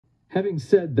Having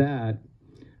said that,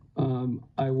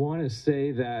 I want to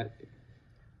say that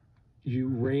you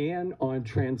ran on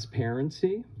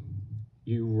transparency.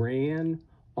 You ran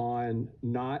on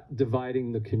not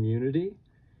dividing the community.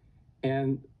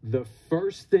 And the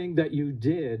first thing that you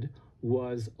did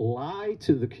was lie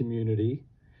to the community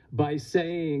by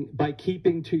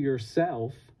keeping to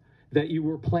yourself that you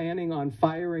were planning on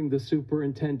firing the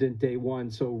superintendent day one.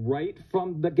 So right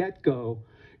from the get-go,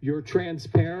 your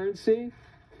transparency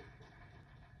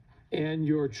and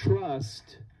your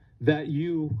trust that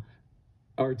you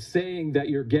are saying that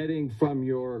you're getting from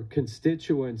your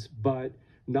constituents, but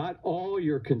not all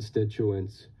your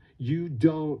constituents,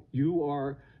 you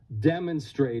are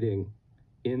demonstrating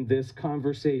in this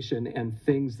conversation and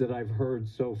things that I've heard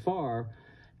so far,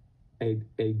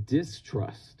 a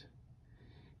distrust.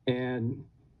 And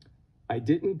I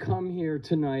didn't come here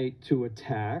tonight to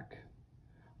attack.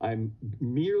 I'm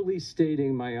merely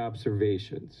stating my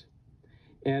observations.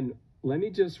 And let me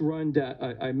just run down,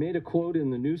 I made a quote in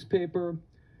the newspaper,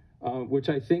 which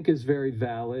I think is very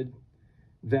valid,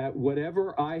 that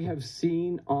whatever I have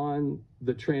seen on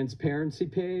the transparency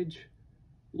page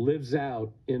lives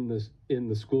out in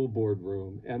the school board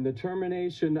room. And the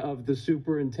termination of the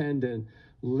superintendent,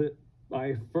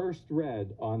 I first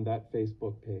read on that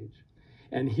Facebook page.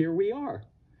 And here we are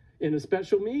in a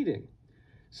special meeting.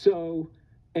 So,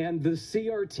 and the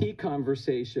CRT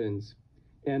conversations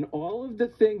and all of the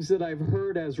things that I've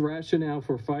heard as rationale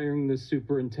for firing the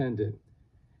superintendent,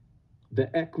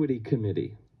 the equity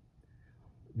committee,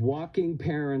 walking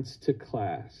parents to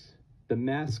class, the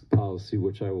mask policy,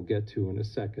 which I will get to in a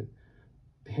second,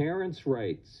 parents'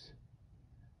 rights.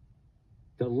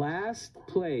 The last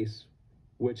place,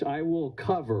 which I will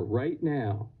cover right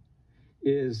now,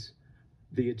 is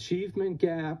the achievement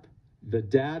gap, the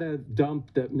data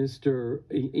dump that Mr.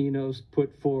 Enos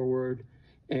put forward,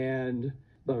 and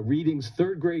the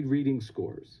third grade reading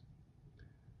scores.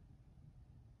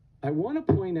 I want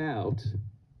to point out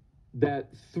that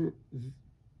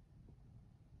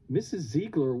Mrs.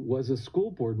 Ziegler was a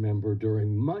school board member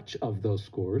during much of those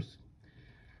scores.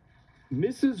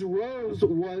 Mrs. Rose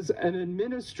was an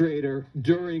administrator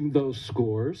during those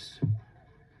scores.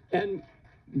 And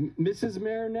Mrs.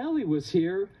 Marinelli was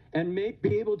here and may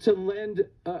be able to lend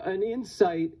an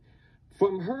insight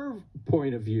from her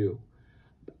point of view.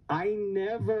 I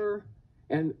never,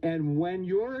 and when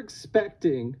you're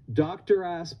expecting Dr.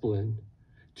 Asplin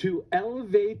to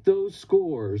elevate those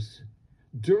scores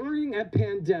during a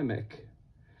pandemic,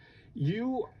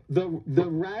 the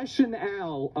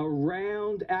rationale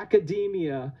around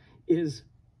academia is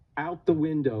out the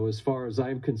window as far as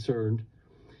I'm concerned.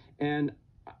 And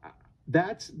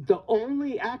that's the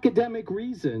only academic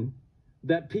reason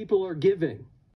that people are giving.